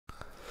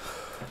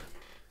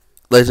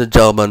Ladies and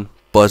gentlemen,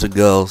 boys and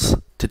girls,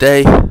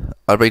 today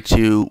I bring to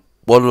you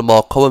one of the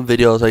more common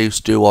videos I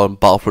used to do on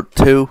Battlefront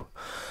 2,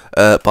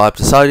 but I've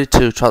decided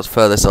to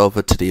transfer this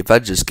over to the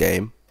Avengers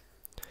game,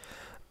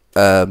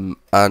 and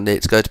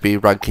it's going to be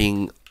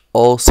ranking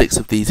all 6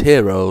 of these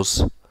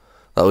heroes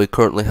that we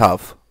currently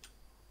have,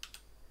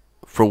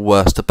 from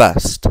worst to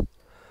best.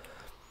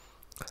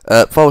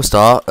 Before we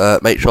start,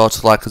 make sure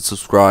to like and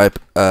subscribe.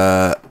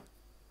 I'm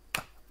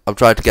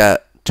trying to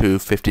get to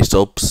 50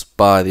 subs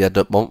by the end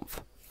of the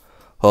month.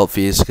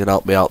 Hopefully you can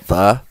help me out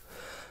there.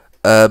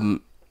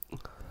 And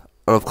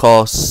of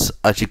course,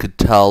 as you can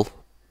tell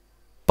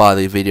by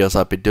the videos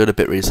I've been doing a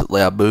bit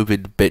recently, I'm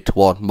moving a bit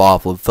toward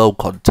Marvel and film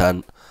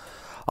content.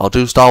 I'll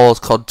do Star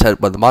Wars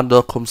content when the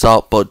Mando comes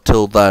out, but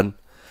until then,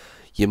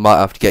 you might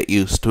have to get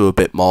used to a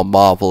bit more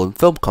Marvel and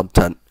film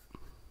content.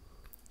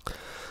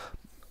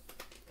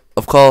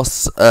 Of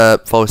course,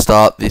 before we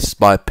start, this is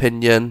my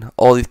opinion.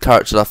 All these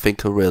characters I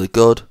think are really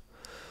good.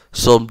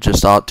 Some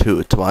just aren't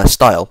suited to my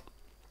style.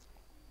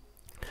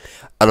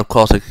 And of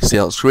course, as you can see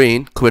on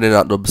screen, coming in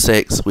at number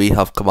 6, we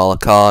have Kamala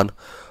Khan,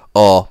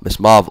 or Miss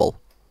Marvel.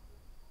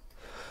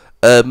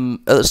 At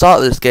the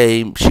start of this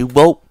game, she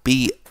won't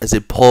be as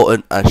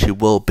important as she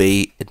will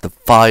be in the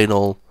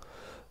final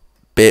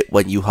bit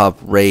when you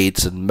have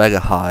raids and mega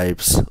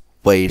hives,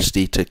 where you just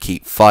need to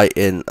keep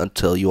fighting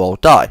until you all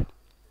die.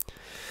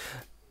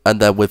 And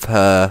then with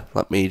her,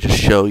 let me just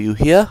show you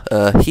here,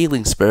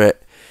 healing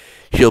spirit,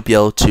 she'll be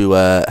able to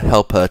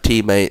help her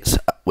teammates,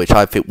 which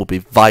I think will be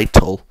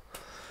vital.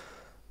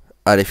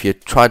 And if you're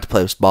trying to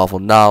play with Marvel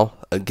now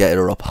and getting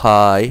her up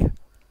high,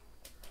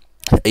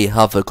 and you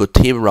have a good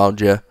team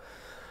around you,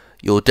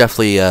 you'll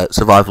definitely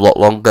survive a lot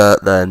longer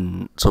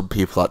than some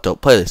people that don't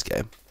play this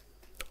game.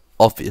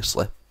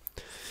 Obviously.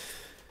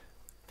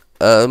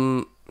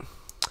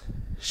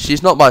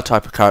 She's not my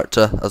type of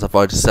character, as I've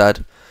already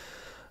said.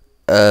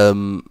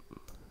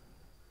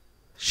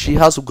 She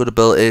has some good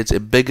abilities.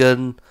 In Big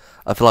Un,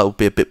 I feel like it would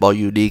be a bit more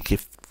unique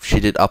if she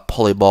didn't have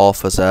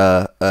polymorph as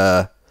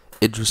a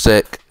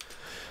intrinsic.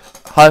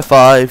 High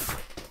five,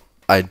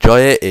 I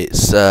enjoy it.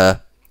 It's and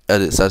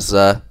it says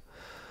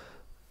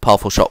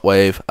powerful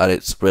shockwave, and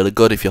it's really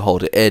good if you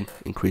hold it in,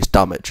 increase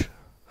damage.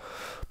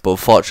 But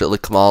unfortunately,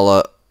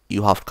 Kamala,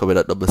 you have to come in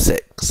at number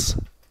 6.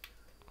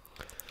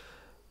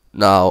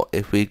 Now,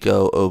 if we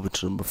go over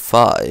to number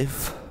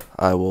 5,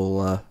 I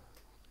will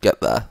get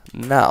there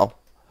now.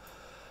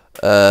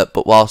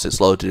 But whilst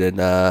it's loading in,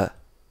 I'm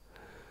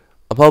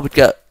hoping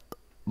to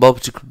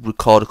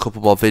record a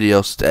couple more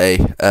videos today.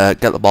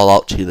 Get them all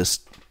out to you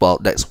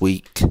next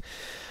week.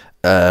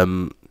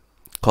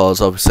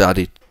 Because obviously I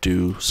need to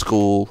do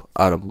school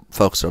and I'm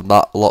focusing on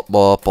that a lot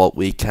more. But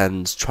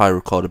weekends, try to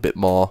record a bit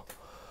more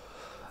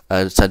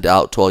and send it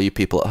out to all you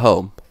people at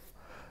home.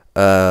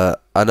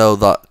 I know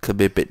that can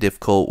be a bit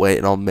difficult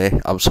waiting on me.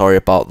 I'm sorry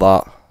about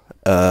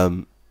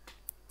that.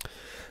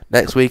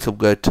 Next week I'm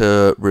going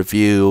to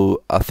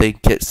review, I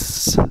think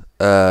it's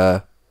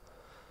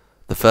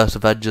the first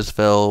Avengers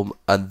film,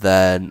 and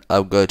then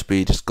I'm going to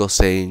be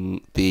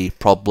discussing the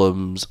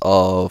problems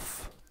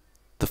of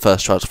the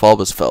first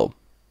Transformers film.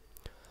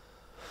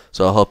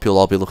 So I hope you'll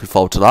all be looking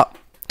forward to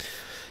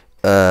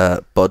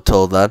that. But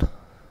until then,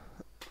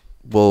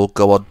 we'll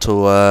go on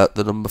to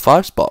the number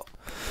 5 spot.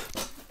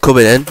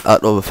 Coming in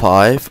at number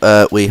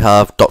 5, we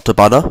have Dr.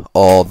 Banner,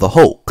 or the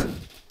Hulk.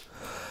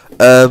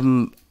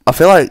 I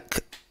feel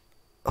like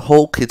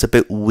Hulk is a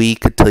bit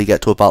weak until you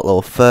get to about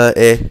level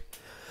 30.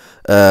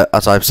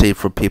 As I've seen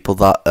from people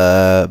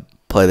that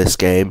play this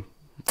game,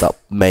 that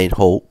main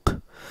Hulk.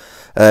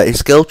 His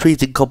skill tree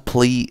is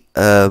incomplete,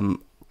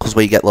 because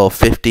when you get level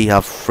 50 you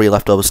have 3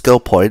 leftover skill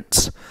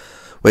points,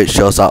 which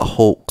shows that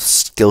Hulk's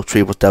skill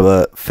tree was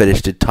never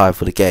finished in time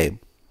for the game.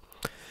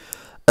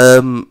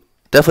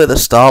 Definitely at the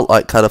start,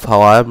 like kind of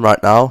how I am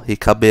right now, he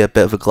can be a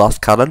bit of a glass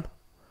cannon.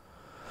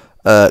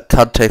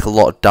 Can take a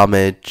lot of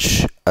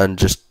damage and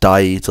just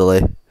die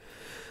easily.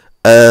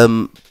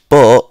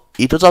 But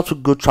he does have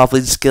some good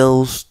travelling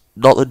skills,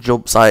 not the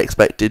jumps I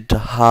expected to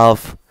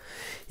have.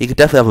 He could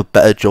definitely have a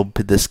better jump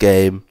in this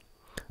game.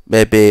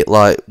 Maybe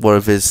like one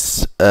of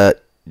his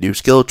new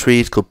skill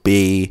trees could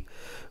be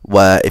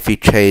where if he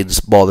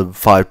chains more than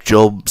 5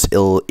 jumps,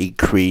 it'll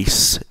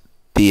increase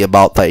the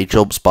amount that he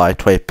jumps by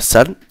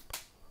 20%.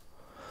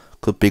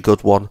 Could be a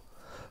good one.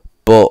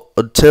 But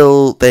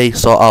until they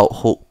sort out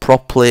Hulk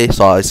properly,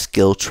 sort out his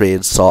skill tree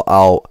and sort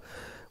out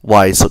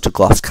why he's such a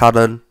glass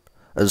cannon,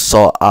 and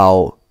sort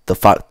out the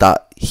fact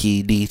that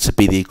he needs to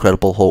be the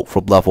Incredible Hulk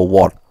from level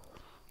 1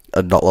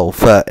 and not level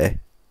 30.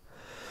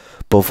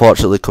 But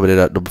unfortunately, coming in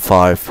at number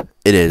 5,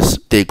 it is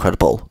the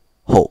Incredible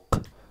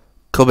Hulk.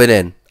 Coming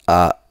in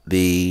at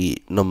the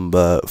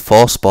number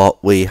 4 spot,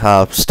 we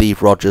have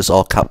Steve Rogers,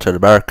 or Captain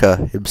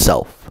America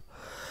himself.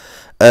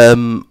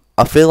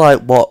 I feel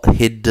like what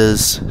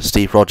hinders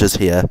Steve Rogers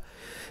here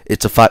is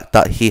the fact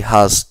that he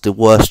has the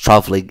worst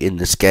travelling in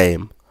this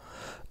game.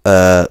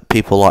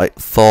 People like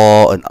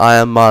Thor and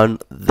Iron Man,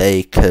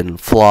 they can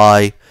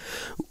fly.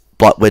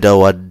 Black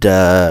Widow and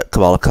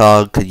Kamala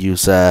Khan can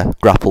use their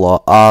grapple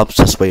or arms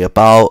to swing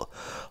about.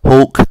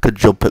 Hulk can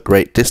jump at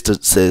great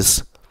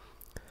distances,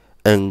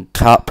 and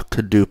Cap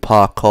can do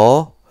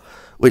parkour,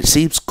 which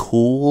seems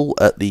cool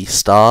at the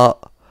start.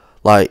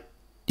 Like,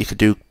 you could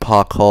do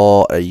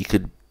parkour, and you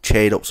could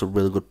chain up some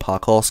really good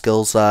parkour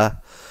skills there.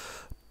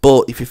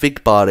 But if you think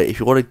about it, if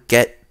you want to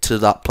get to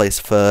that place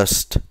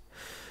first,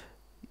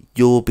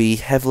 you'll be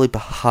heavily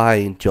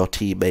behind your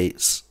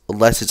teammates,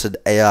 unless it's an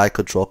AI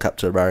control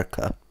Captain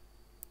America.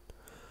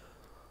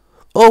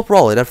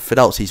 Overall, in everything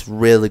else, he's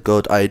really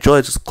good. I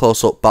enjoyed his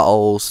close-up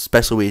battles,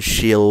 especially with his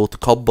shield. The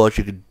combos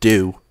you can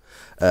do,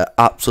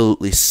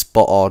 absolutely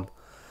spot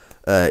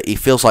on. He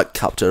feels like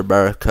Captain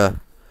America.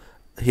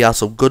 He has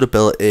some good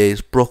abilities.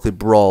 Brooklyn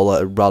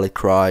Brawler and Rally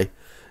Cry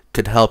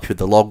can help you in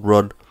the long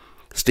run.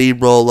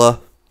 Steamroller,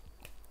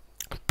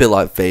 a bit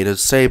like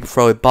Vader's Saber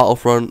Throw in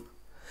Battlefront,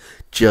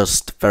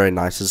 just very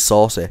nice and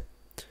saucy.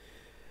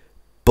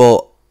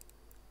 But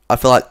I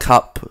feel like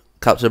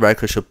Captain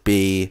America should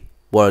be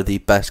one of the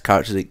best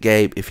characters in the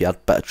game if he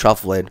had better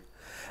travelling,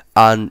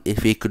 and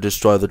if he could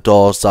destroy the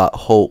doors that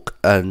Hulk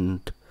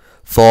and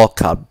Thor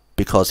can,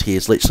 because he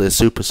is literally a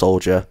super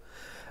soldier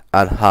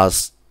and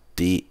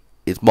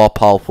is more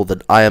powerful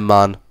than Iron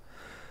Man.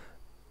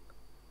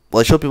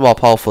 Well, he should be more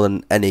powerful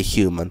than any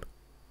human.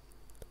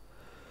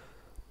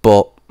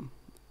 But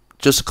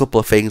just a couple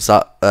of things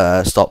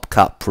that stop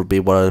Cap from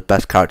being one of the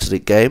best characters in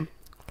the game.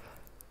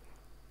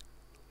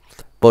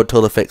 But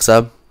until they fix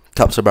them,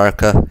 Captain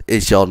America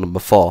is your number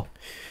 4.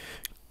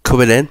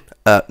 Coming in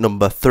at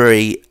number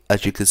 3,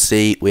 as you can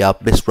see, we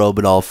have Miss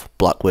Romanoff,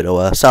 Black Widow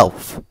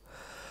herself.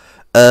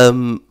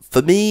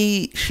 For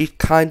me, she's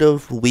kind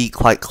of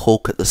weak like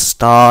Hulk at the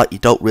start. You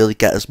don't really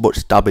get as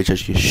much damage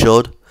as you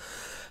should.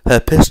 Her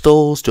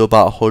pistols do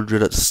about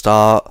 100 at the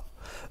start,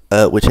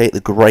 which ain't the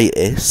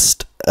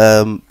greatest.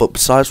 But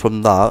besides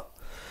from that,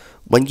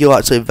 when you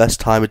actually invest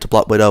time into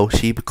Black Widow,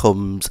 she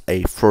becomes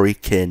a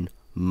freaking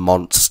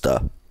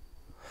monster.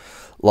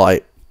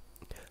 Like,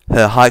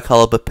 her high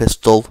caliber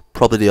pistol,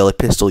 probably the only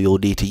pistol you'll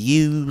need to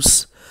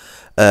use.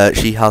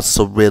 She has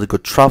some really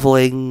good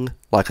travelling.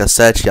 Like I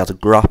said, she has a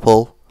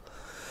grapple.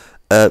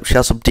 She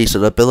has some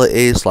decent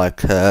abilities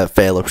like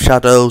Veil of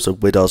Shadows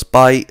and Widow's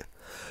Bite.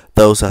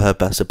 Those are her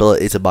best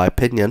abilities in my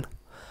opinion.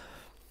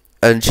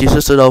 And she's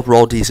just an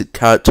overall decent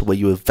character when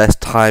you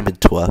invest time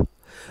into her.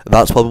 And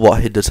that's probably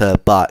what hinders her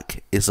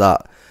back, is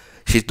that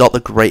she's not the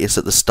greatest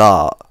at the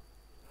start.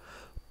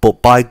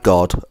 But by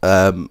God,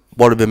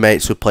 one of my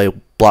mates who play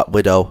Black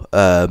Widow,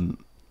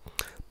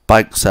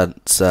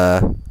 Banksense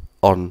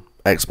on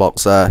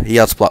Xbox, he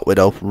has Black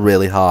Widow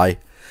really high,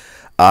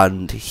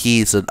 and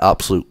he's an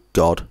absolute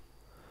god.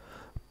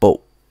 But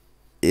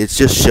it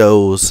just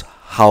shows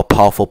how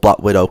powerful Black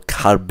Widow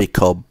can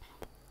become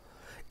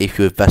if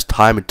you invest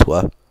time into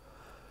her.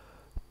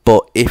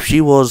 But if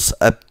she was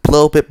a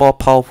little bit more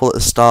powerful at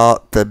the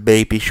start, then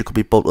maybe she could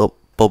be bumped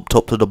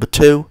up to number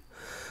 2.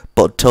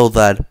 But until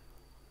then,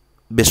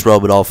 Miss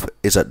Romanoff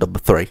is at number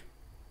 3.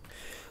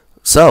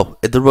 So,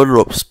 in the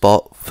runner-up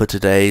spot for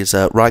today's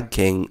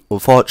ranking,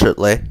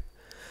 unfortunately,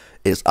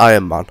 it's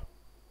Iron Man.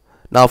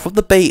 Now, from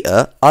the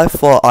beta, I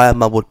thought Iron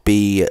Man would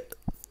be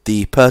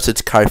the person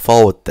to carry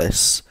forward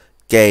this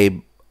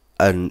game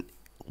and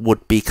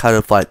would be kind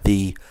of like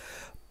the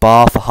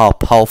bar for how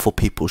powerful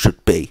people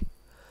should be.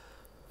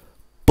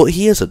 But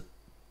he isn't.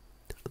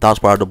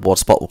 That's where our number 1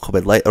 spot will come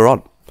in later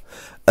on.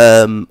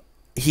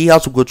 He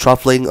has some good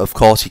travelling. Of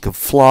course, he can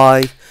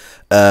fly.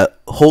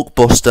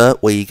 Hulkbuster,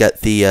 where you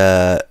get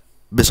the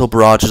missile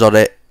barrages on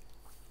it,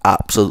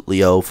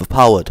 absolutely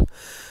overpowered.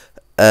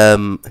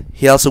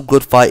 He has some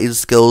good fighting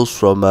skills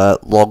from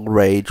long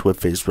range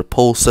with his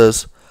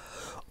repulsors.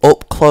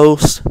 Up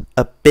close,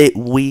 a bit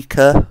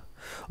weaker,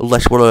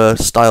 unless you want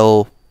to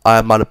style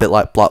Iron Man a bit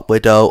like Black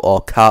Widow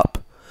or Cap,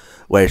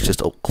 where it's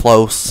just up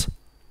close.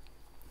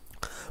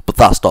 But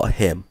that's not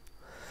him.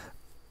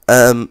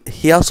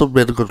 He has some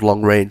really good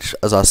long range,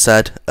 as I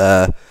said.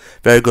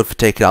 Very good for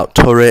taking out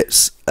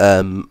turrets.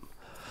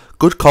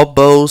 Good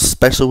combos,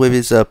 especially with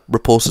his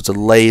repulsors and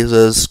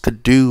lasers. Can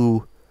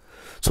do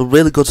some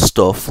really good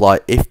stuff.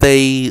 Like, if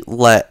they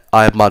let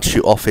Iron Man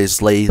shoot off his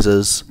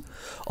lasers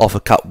off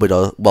a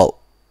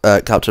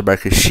Captain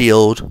America's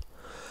shield,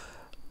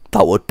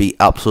 that would be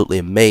absolutely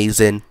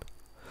amazing.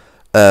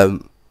 But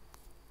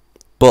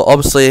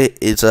obviously,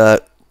 his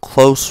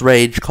close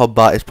range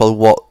combat is probably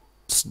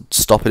what's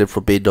stopping him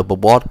from being number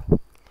 1.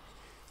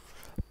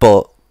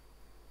 But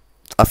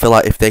I feel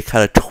like if they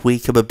kind of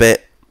tweak him a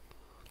bit,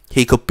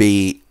 he could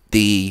be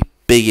the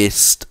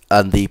biggest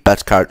and the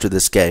best character in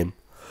this game.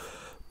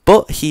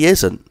 But he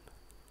isn't.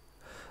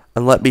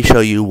 And let me show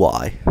you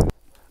why.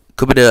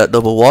 Coming in at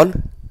number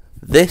 1,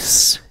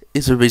 this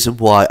is the reason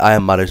why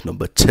Iron Man is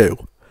number 2.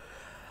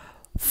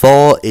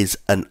 Thor is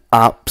an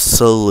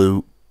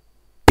absolute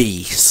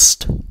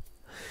beast.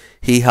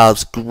 He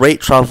has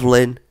great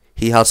travelling.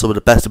 He has some of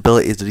the best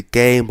abilities in the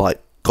game,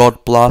 like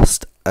God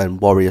Blast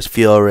and Warrior's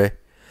Fury.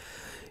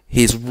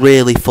 He's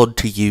really fun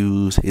to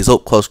use. His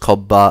up-close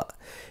combat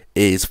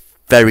is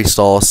very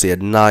saucy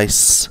and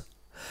nice.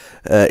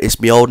 His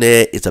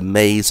Mjolnir is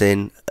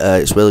amazing.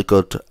 It's really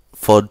good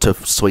fun to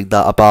swing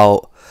that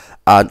about.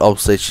 and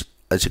obviously,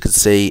 as you can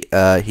see,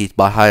 he's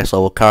my highest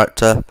level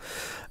character.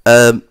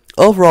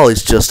 Overall,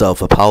 he's just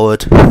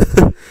overpowered.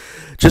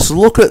 Just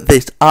look at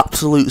this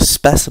absolute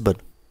specimen.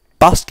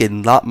 Bask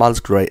in that man's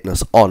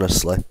greatness,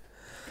 honestly.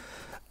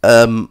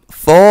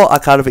 Thor, I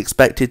kind of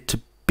expected to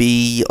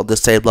be on the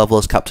same level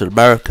as Captain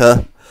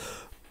America,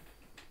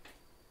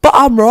 but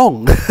I'm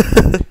wrong.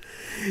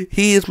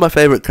 He is my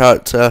favourite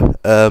character.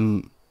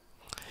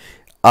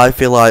 I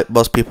feel like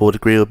most people would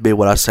agree with me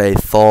when I say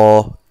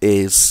Thor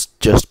is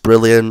just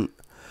brilliant.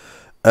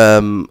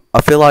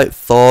 I feel like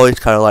Thor is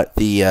kind of like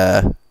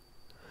the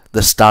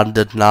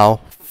standard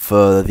now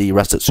for the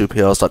rest of the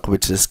superheroes that come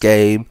into this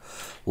game,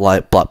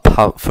 like Black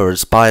Panther and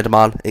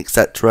Spider-Man,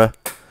 etc.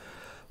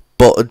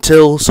 But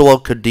until someone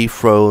can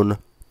dethrone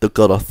the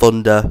God of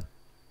Thunder,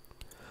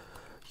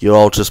 you're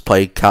all just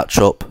playing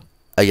catch-up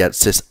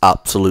against this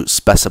absolute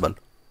specimen.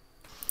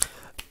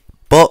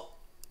 But,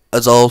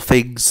 as all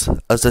things,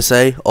 as they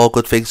say, all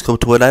good things come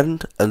to an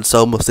end, and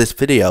so must this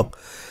video.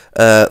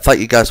 Thank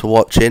you guys for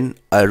watching.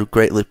 I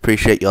greatly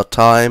appreciate your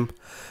time.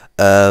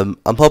 I'm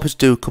hoping to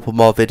do a couple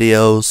more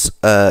videos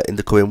in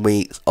the coming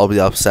weeks.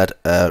 Obviously, I've said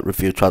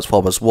review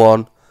Transformers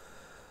 1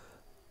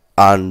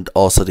 and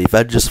also the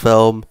Avengers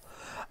film.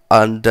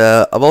 And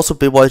I've also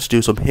been wanting to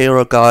do some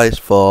hero guides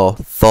for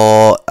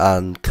Thor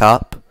and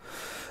Cap.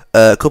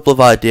 A couple of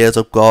ideas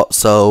I've got.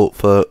 So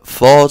for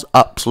Thor's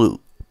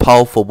absolute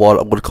powerful one,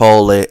 I'm going to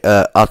call it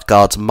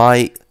Asgard's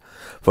Might.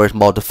 For his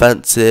more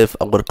defensive,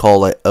 I'm going to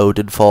call it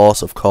Odin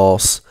Force, of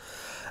course.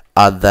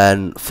 And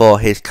then for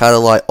his kind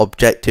of like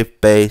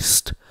objective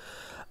based,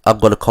 I'm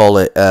going to call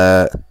it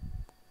I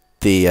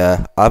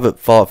haven't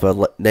thought of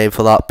a name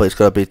for that, but it's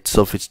going to be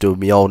something to do with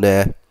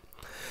Mjolnir.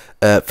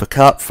 For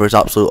Cap, for his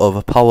absolute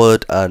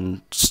overpowered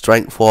and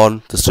strength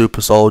one, the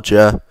Super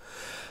Soldier.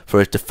 For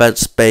his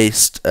defense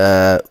based,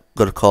 going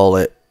to call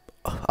it,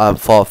 I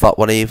haven't thought of that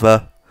one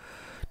either,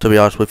 to be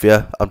honest with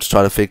you. I'm just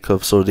trying to think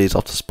of some of these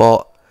off the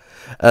spot.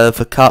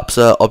 For Cap's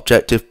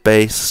objective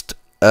based,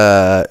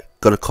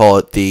 gonna call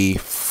it the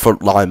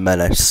Frontline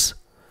Menace.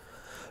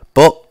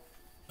 But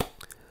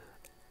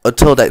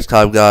until next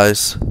time,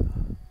 guys,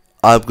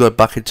 I'm going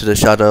back into the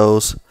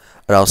shadows,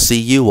 and I'll see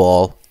you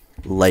all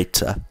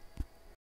later.